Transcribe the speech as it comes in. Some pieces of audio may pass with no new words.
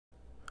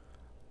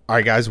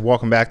Alright guys,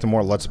 welcome back to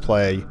more Let's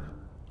Play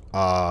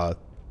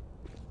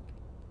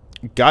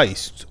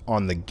Geist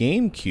on the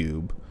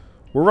GameCube.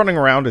 We're running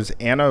around as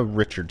Anna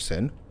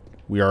Richardson.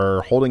 We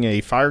are holding a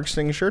fire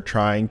extinguisher,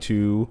 trying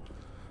to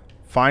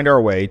find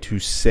our way to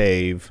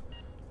save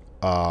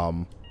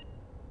John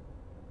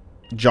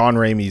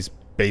Ramey's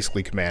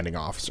basically commanding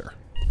officer.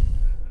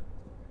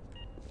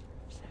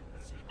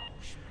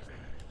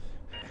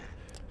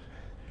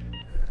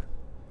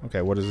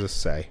 Okay, what does this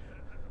say?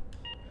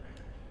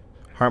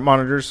 Heart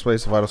monitor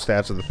displays the vital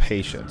stats of the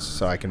patients,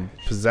 so I can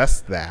possess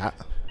that.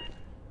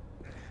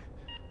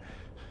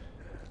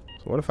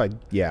 So what if I,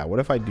 what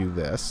if I do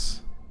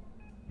this?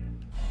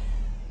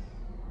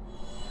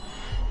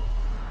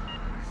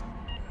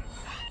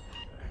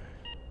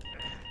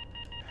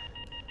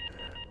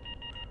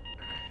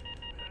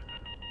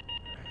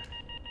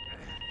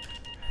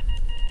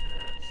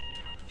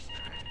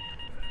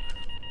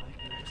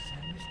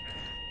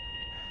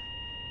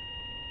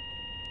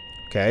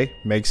 Okay,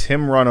 makes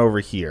him run over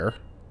here.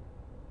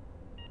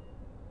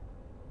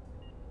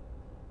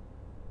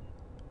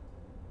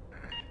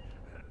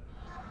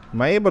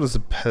 Am I able to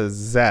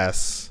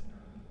possess...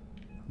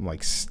 I'm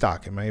like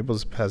stuck. Am I able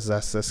to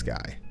possess this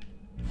guy?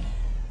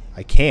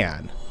 I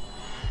can.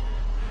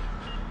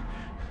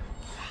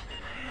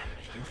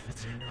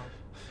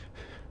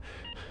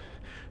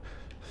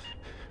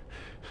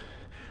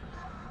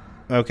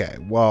 Okay,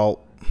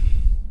 well...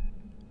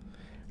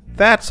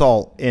 that's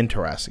all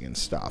interesting and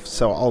stuff.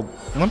 So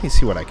let me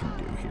see what I can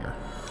do here.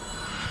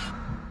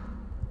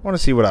 I want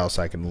to see what else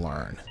I can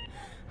learn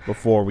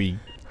before we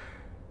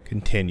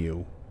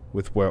continue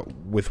with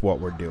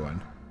what we're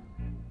doing.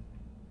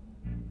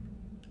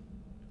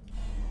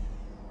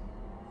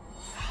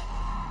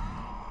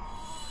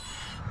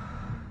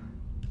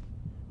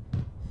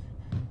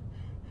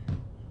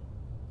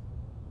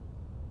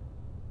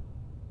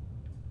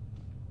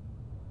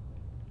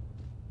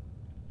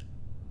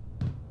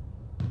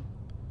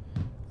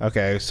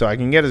 Okay, so I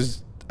can get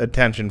his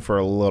attention for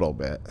a little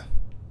bit.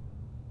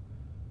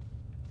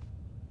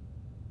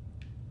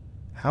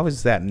 How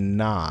is that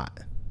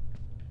not?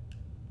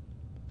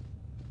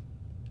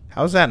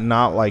 How is that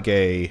not like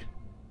a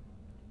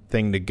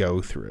thing to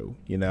go through,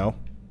 you know?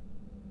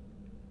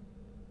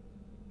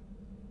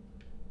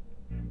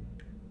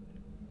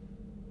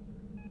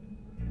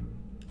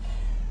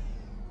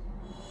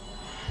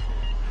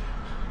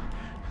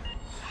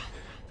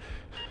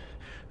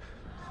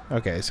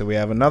 Okay, so we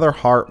have another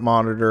heart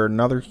monitor,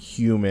 another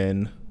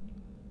human.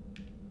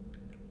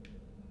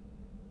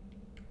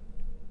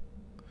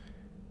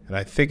 And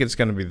I think it's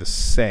going to be the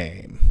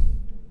same.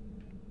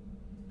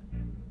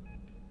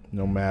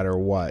 No matter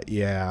what,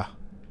 yeah.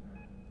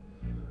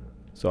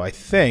 So I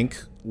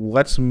think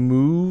let's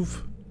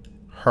move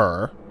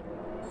her.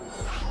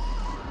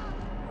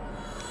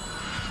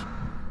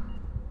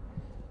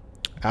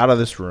 Out of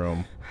this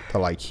room to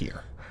like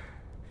here.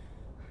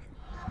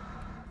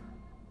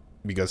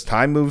 Because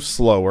time moves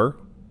slower.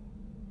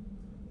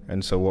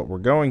 And so what we're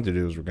going to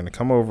do is we're going to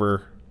come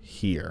over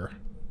here.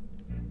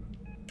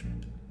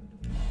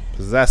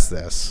 Possess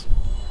this.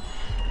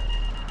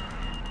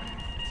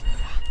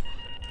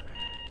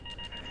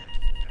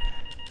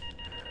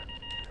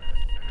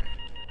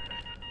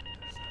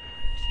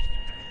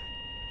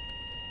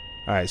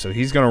 Alright, so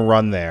he's going to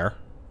run there.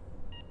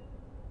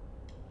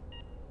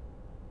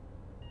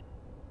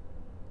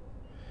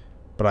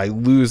 But I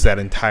lose that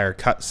entire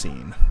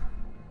cutscene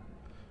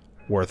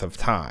worth of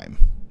time.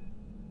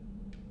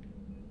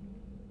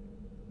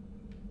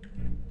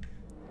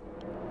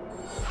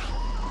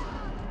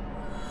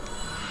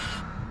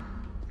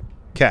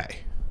 Okay.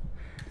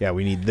 Yeah,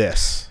 we need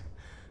this.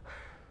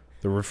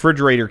 The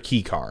refrigerator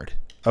key card.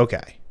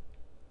 Okay.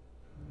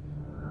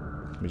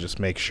 Let me just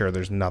make sure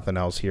there's nothing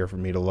else here for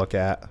me to look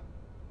at.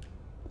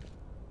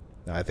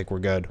 No, I think we're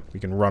good. We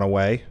can run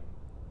away.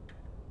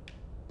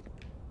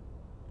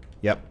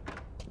 Yep.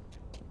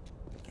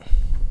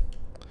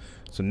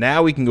 So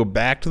now we can go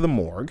back to the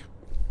morgue.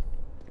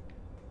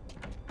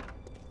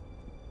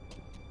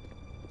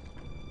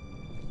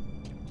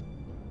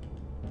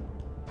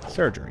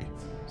 Surgery.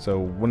 So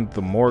wouldn't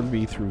the morgue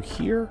be through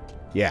here?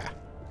 Yeah.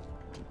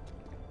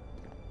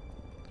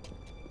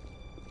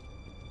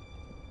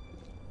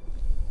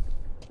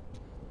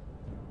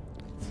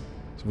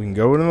 So we can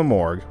go into the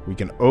morgue. We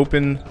can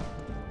open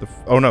the...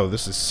 oh no,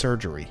 this is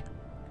surgery.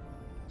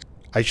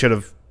 I should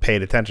have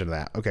paid attention to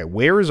that. Okay,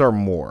 where is our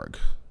morgue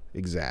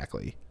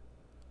exactly?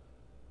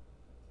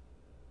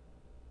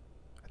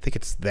 I think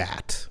it's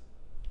that.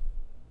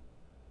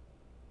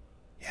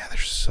 Yeah,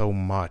 there's so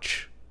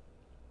much.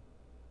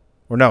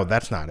 Or no,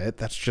 that's not it.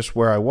 That's just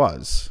where I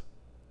was.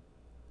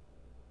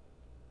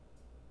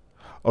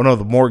 Oh no,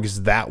 the morgue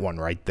is that one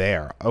right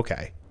there.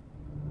 Okay.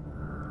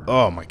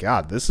 Oh my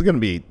god, this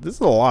is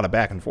a lot of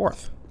back and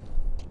forth.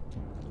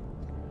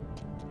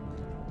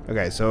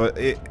 Okay, so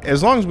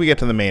as long as we get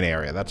to the main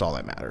area, that's all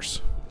that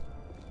matters.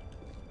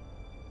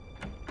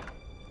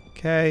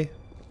 Okay.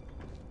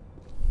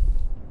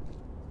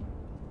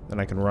 Then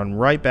I can run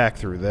right back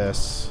through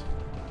this.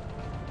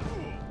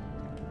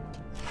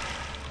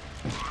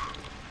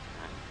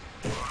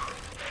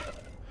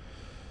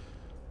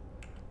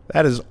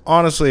 That is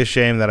honestly a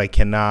shame that I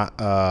cannot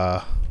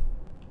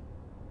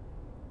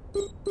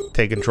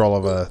take control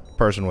of a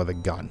person with a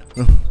gun.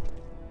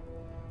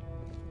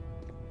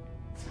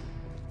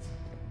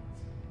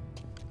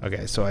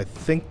 Okay, so I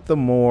think the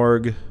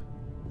morgue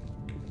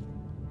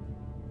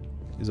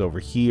is over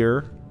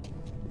here.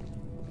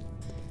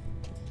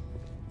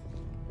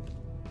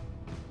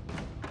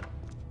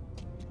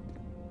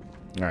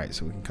 Alright,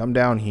 so we can come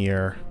down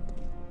here.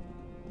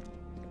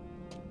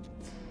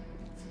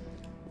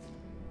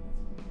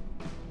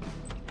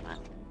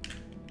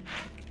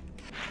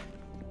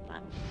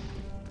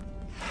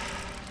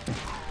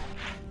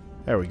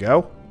 There we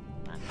go.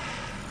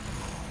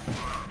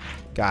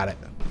 Got it.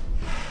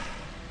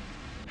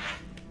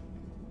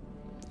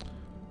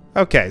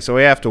 Okay, so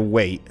we have to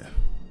wait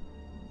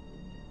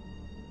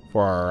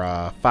for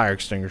our fire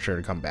extinguisher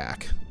to come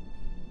back.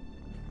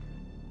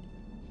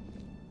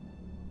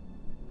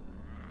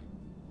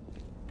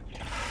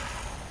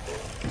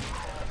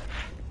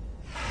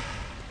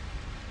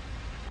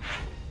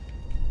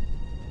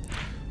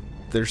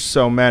 There's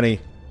so many.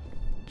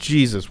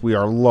 Jesus, we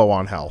are low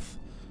on health.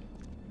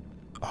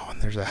 Oh,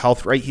 and there's a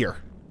health right here.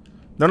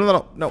 No, no, no,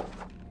 no, no.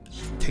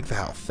 Take the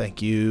health.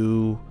 Thank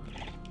you.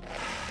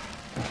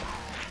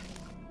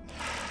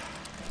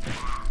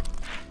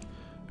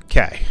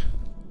 Okay.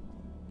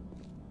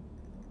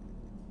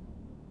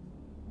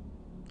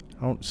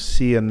 I don't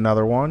see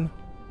another one.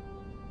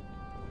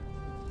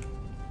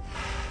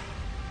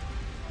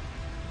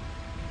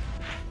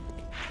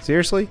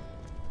 Seriously?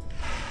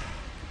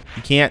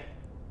 You can't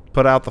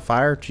put out the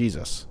fire?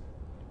 Jesus.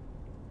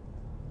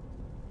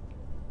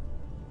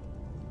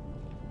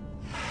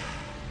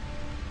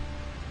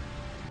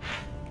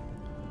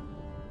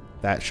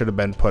 That should have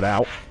been put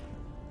out.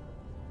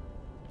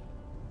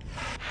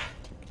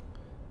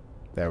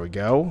 There we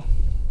go.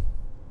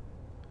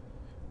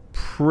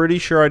 Pretty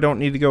sure I don't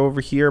need to go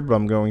over here, but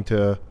I'm going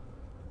to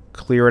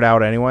clear it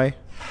out anyway.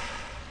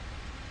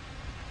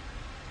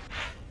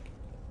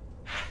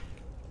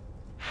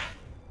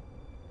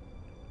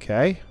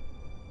 Okay.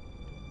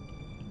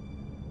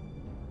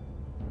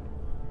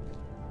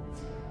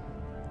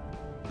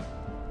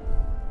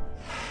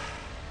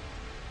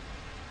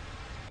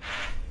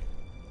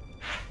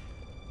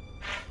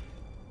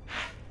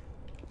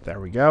 There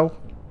we go.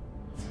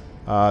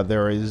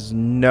 There is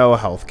no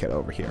health kit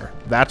over here.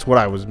 That's what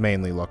I was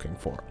mainly looking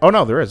for. Oh,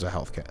 no, there is a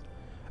health kit.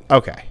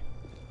 Okay.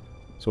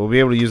 So we'll be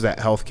able to use that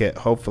health kit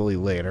hopefully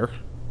later.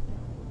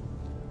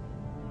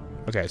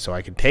 Okay, so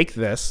I can take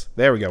this.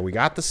 There we go. We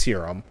got the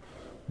serum,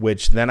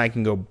 which then I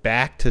can go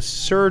back to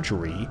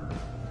surgery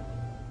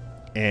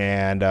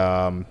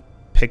and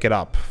pick it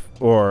up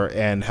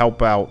and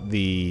help out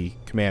the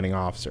commanding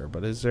officer.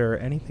 But is there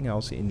anything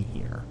else in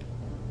here?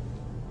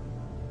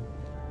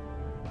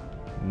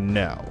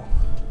 No.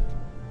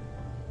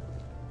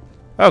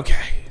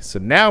 Okay, so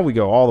now we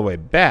go all the way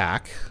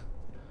back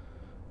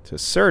to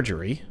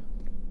surgery.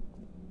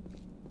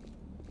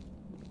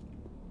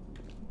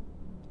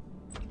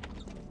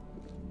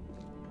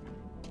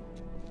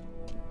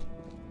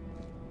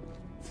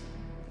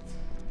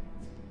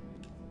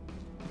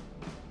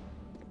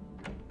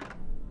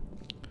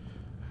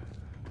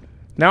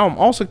 Now I'm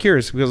also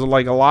curious because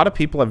like a lot of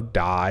people have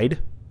died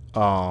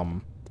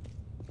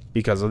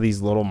because of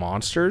these little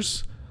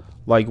monsters.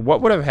 Like,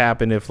 what would have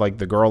happened if, like,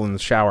 the girl in the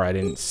shower I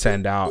didn't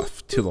send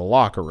out to the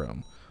locker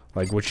room?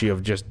 Like, would she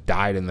have just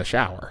died in the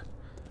shower?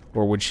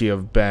 Or would she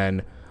have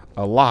been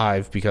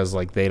alive because,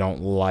 like, they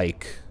don't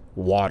like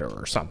water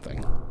or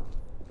something?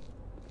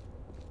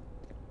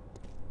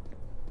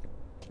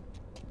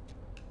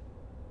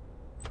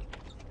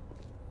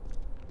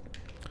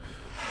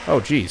 Oh,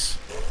 jeez.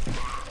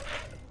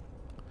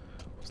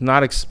 Was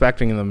not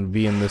expecting them to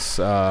be in this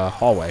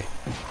hallway.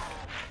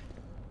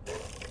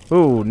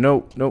 Ooh,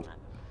 nope, nope.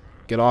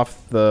 Get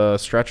off the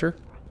stretcher.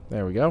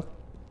 There we go.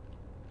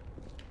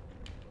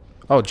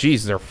 Oh,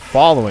 geez, they're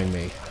following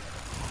me.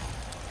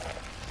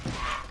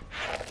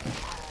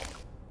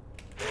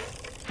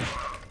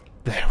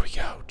 There we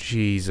go.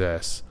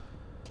 Jesus.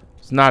 I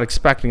was not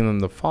expecting them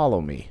to follow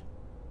me.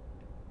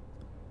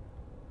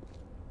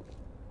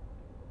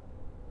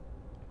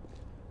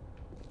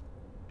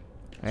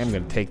 I am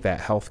going to take that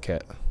health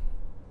kit.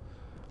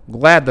 I'm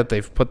glad that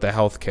they've put the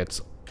health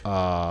kits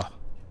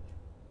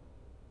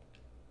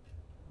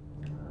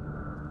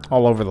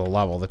all over the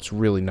level. That's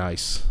really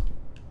nice.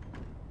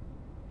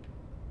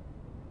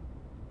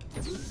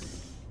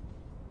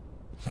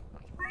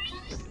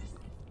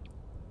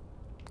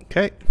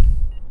 Okay.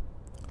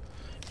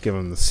 Give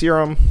him the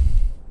serum.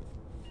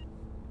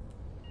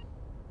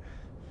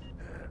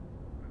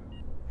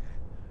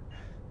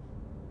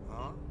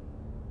 Huh?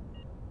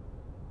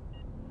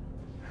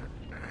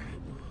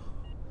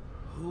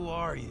 Who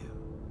are you?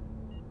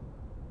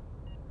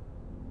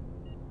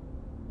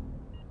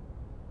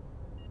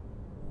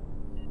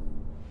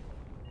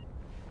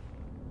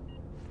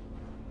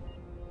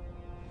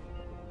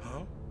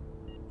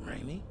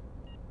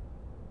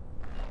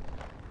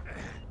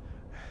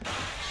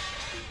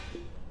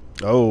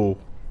 Oh,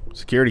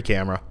 security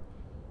camera.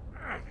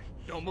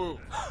 Don't move.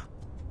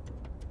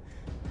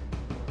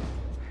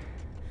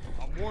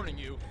 warning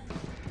you.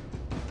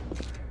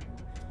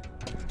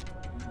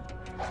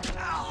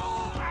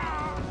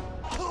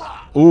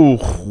 Ooh,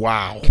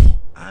 wow.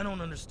 I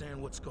don't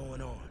understand what's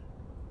going on.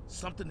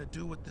 Something to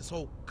do with this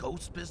whole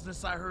ghost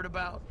business I heard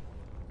about?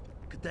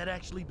 Could that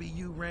actually be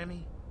you,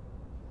 Remy?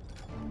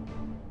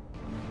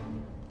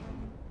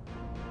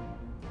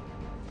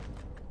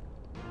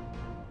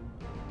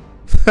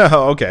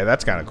 Okay,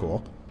 that's kind of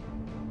cool.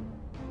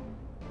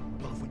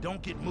 Well, if we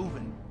don't get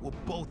moving, we'll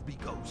both be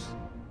ghosts.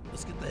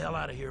 Let's get the hell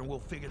out of here and we'll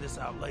figure this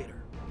out later.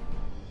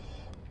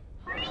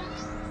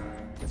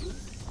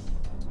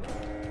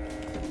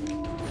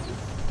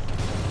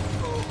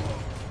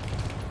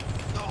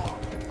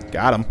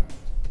 Got him.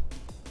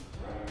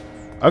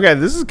 Okay,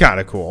 this is kind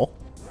of cool.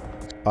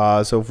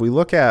 So if we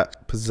look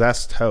at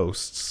possessed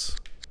hosts,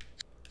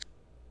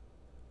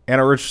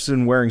 Anna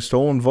Richardson wearing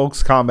stolen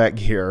Volk's combat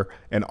gear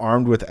and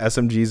armed with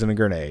SMGs and a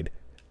grenade.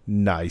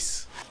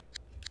 Nice.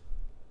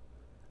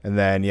 And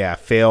then, yeah,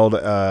 failed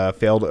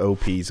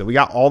OP. So we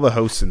got all the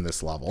hosts in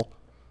this level.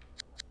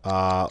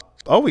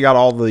 Oh, we got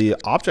all the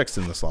objects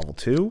in this level,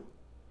 too.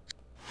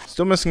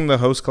 Still missing the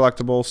host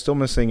collectible. Still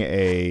missing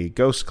a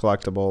ghost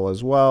collectible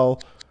as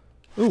well.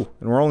 Ooh,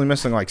 and we're only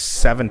missing like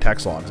 7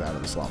 text logs out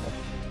of this level.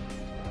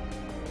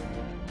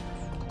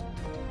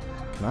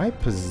 Can I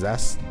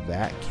possess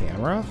that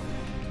camera?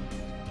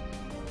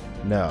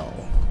 No.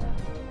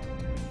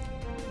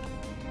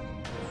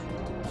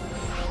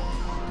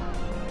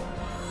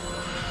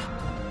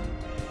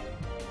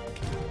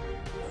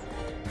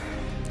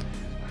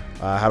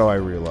 How do I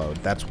reload?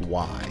 That's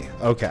Y.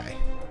 Okay.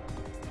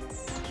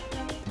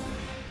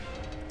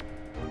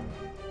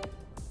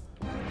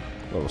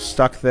 A little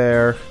stuck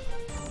there.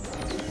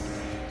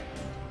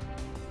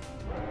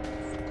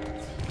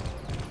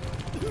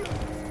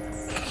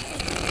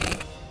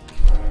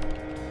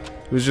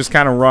 He was just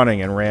kind of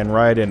running and ran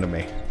right into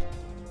me.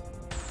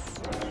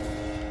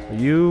 Are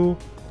you...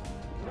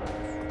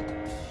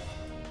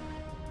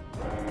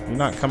 You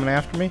not coming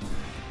after me?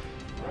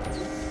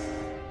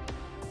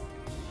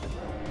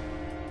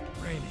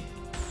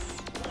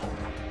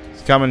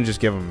 He's coming, just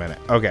give him a minute.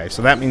 Okay,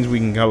 so that means we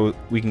can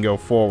go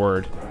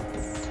forward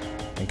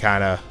and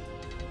kind of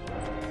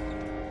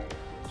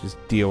just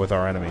deal with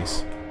our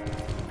enemies.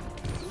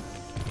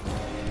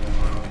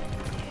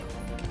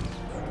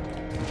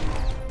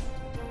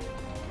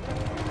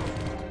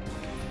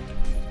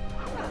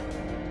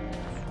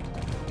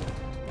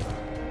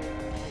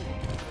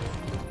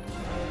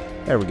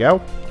 There we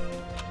go.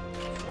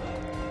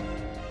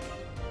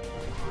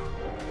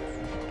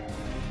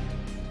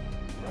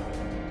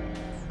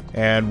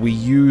 And we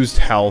used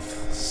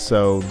health,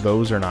 so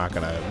those are not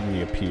going to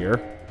reappear.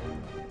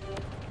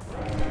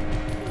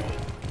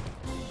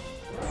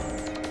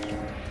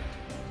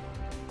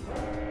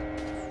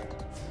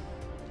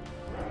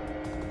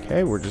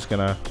 Okay, we're just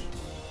going to...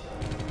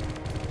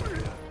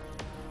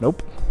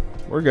 Nope.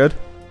 We're good.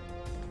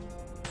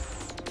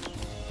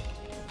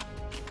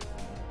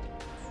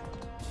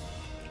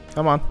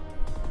 Come on.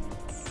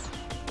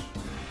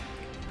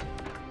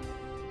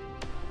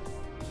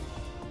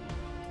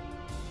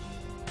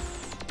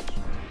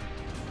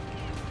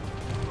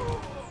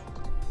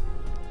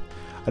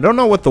 I don't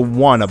know what the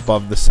 1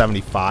 above the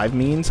 75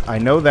 means. I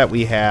know that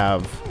we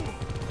have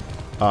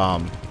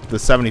the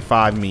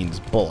 75 means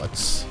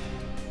bullets.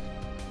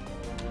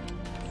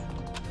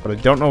 But I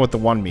don't know what the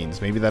 1 means.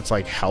 Maybe that's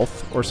like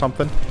health or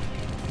something.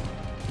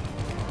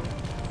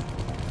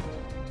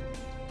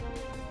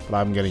 But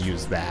I'm going to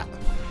use that.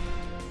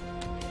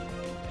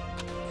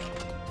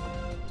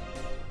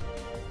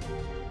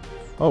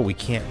 Oh, we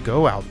can't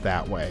go out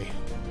that way.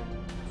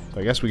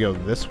 So I guess we go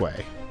this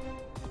way.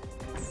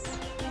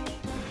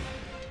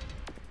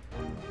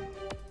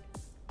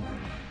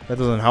 That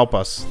doesn't help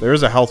us. There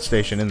is a health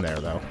station in there,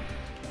 though.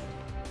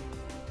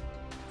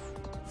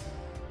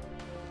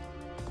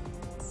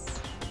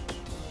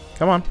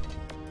 Come on.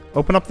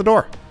 Open up the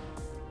door.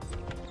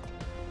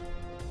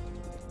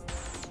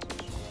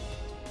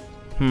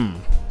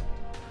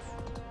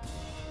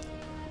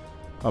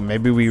 Oh,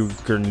 maybe we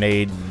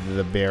grenade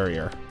the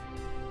barrier.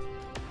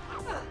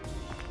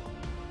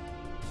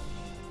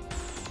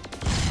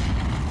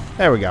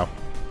 There we go.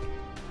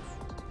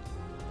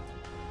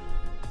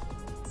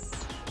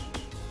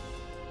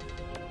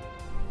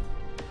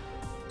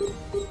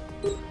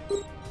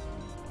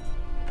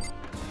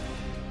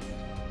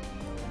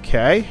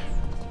 Okay.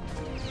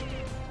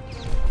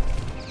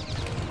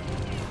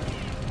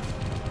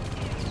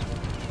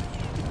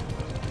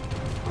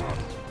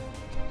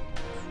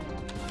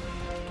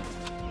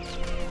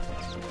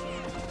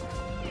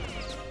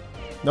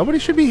 Nobody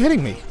should be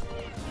hitting me.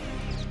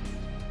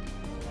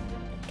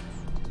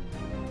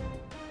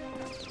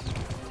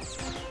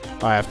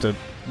 I have to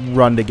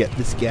run to get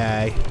this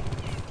guy.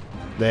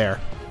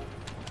 There.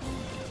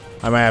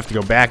 I might have to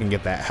go back and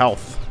get that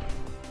health.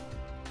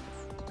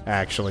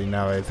 Actually,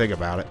 now that I think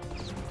about it.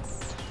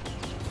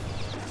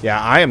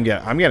 Yeah, I'm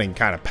getting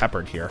kind of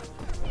peppered here.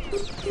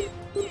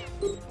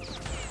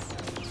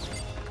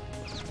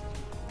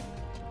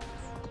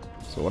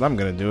 So what I'm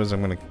going to do is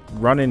I'm going to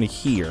run into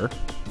here.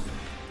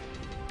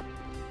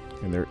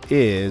 And there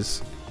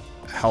is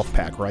a health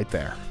pack right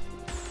there.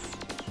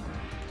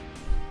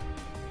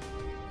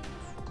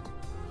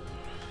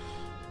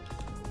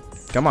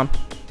 Come on.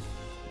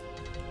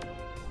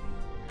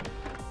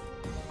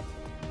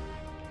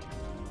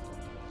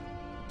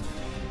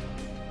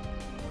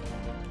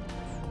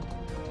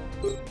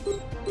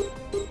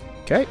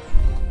 Okay.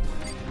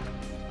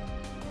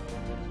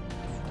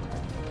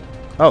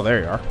 Oh,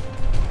 there you are.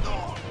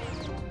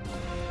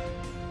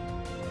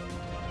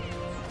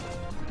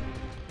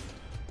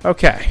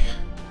 Okay.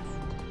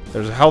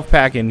 There's a health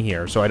pack in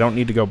here, so I don't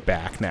need to go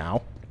back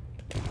now.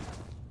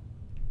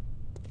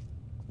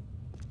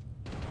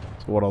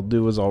 So what I'll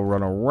do is I'll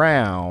run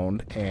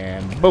around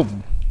and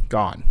boom,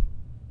 gone.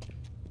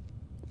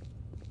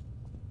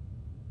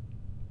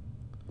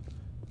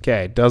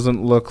 Okay,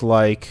 doesn't look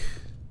like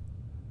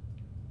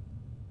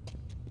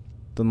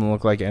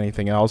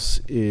anything else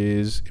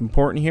is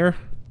important here.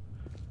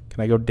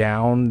 Can I go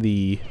down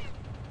the...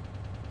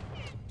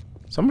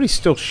 Somebody's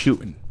still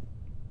shooting.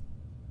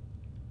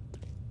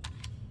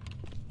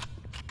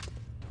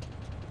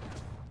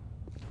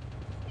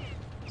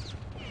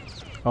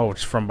 Oh,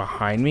 it's from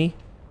behind me?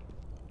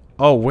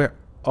 Oh, where?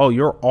 Oh,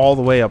 you're all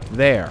the way up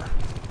there.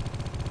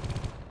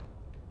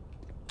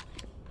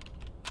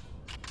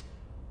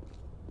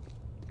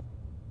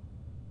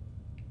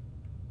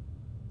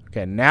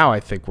 Okay, now I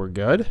think we're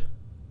good.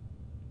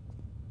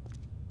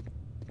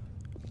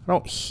 I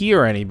don't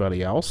hear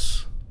anybody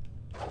else.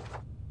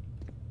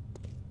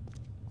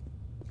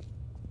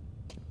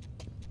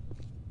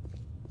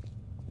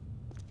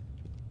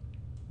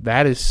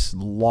 That is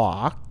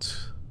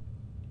locked.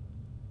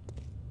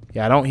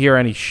 Yeah, I don't hear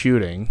any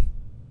shooting.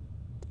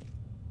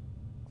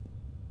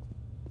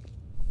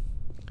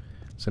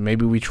 So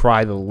maybe we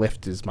try the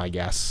lift is my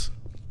guess.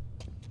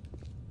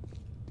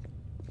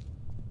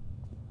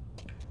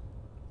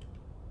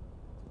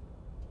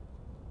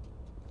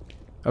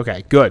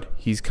 Okay, good.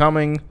 He's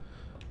coming.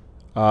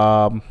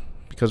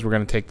 Because we're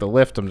going to take the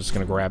lift, I'm just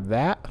going to grab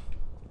that.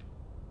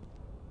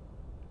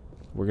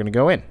 We're going to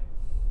go in.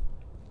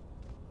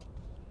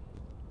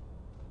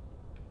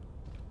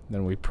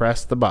 Then we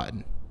press the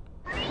button.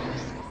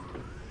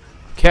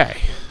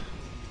 Okay.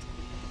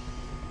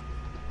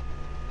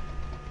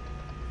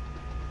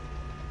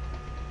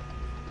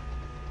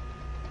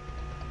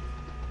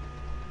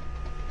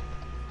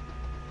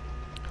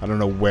 I don't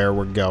know where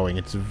we're going.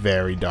 It's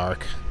very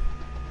dark.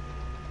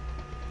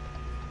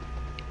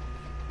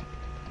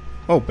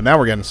 Oh, but now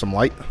we're getting some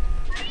light.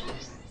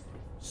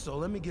 So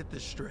let me get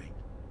this straight.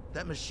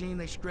 That machine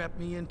they strapped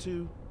me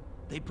into,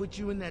 they put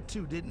you in that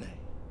too, didn't they?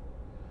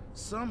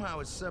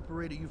 Somehow it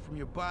separated you from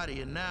your body,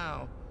 and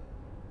now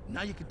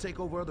you can take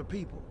over other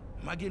people.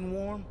 Am I getting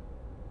warm?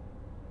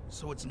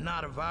 So it's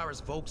not a virus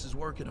Volks is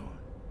working on.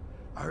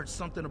 I heard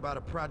something about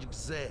a Project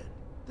Z.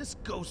 This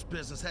ghost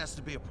business has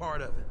to be a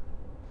part of it.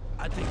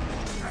 I think...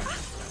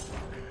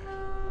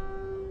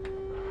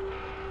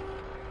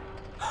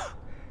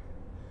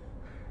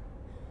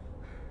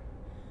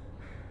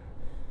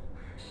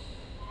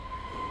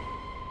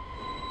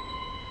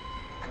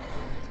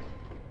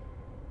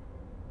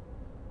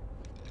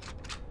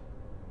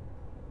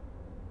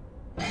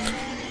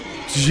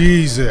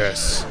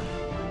 Jesus.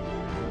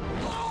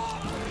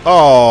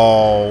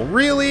 Oh,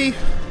 really?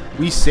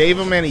 We save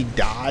him and he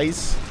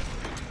dies?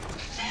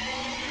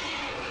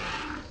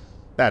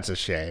 That's a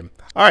shame.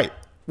 Alright,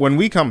 when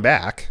we come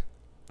back,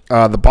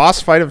 the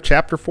boss fight of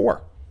Chapter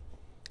 4.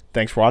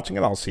 Thanks for watching,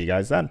 and I'll see you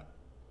guys then.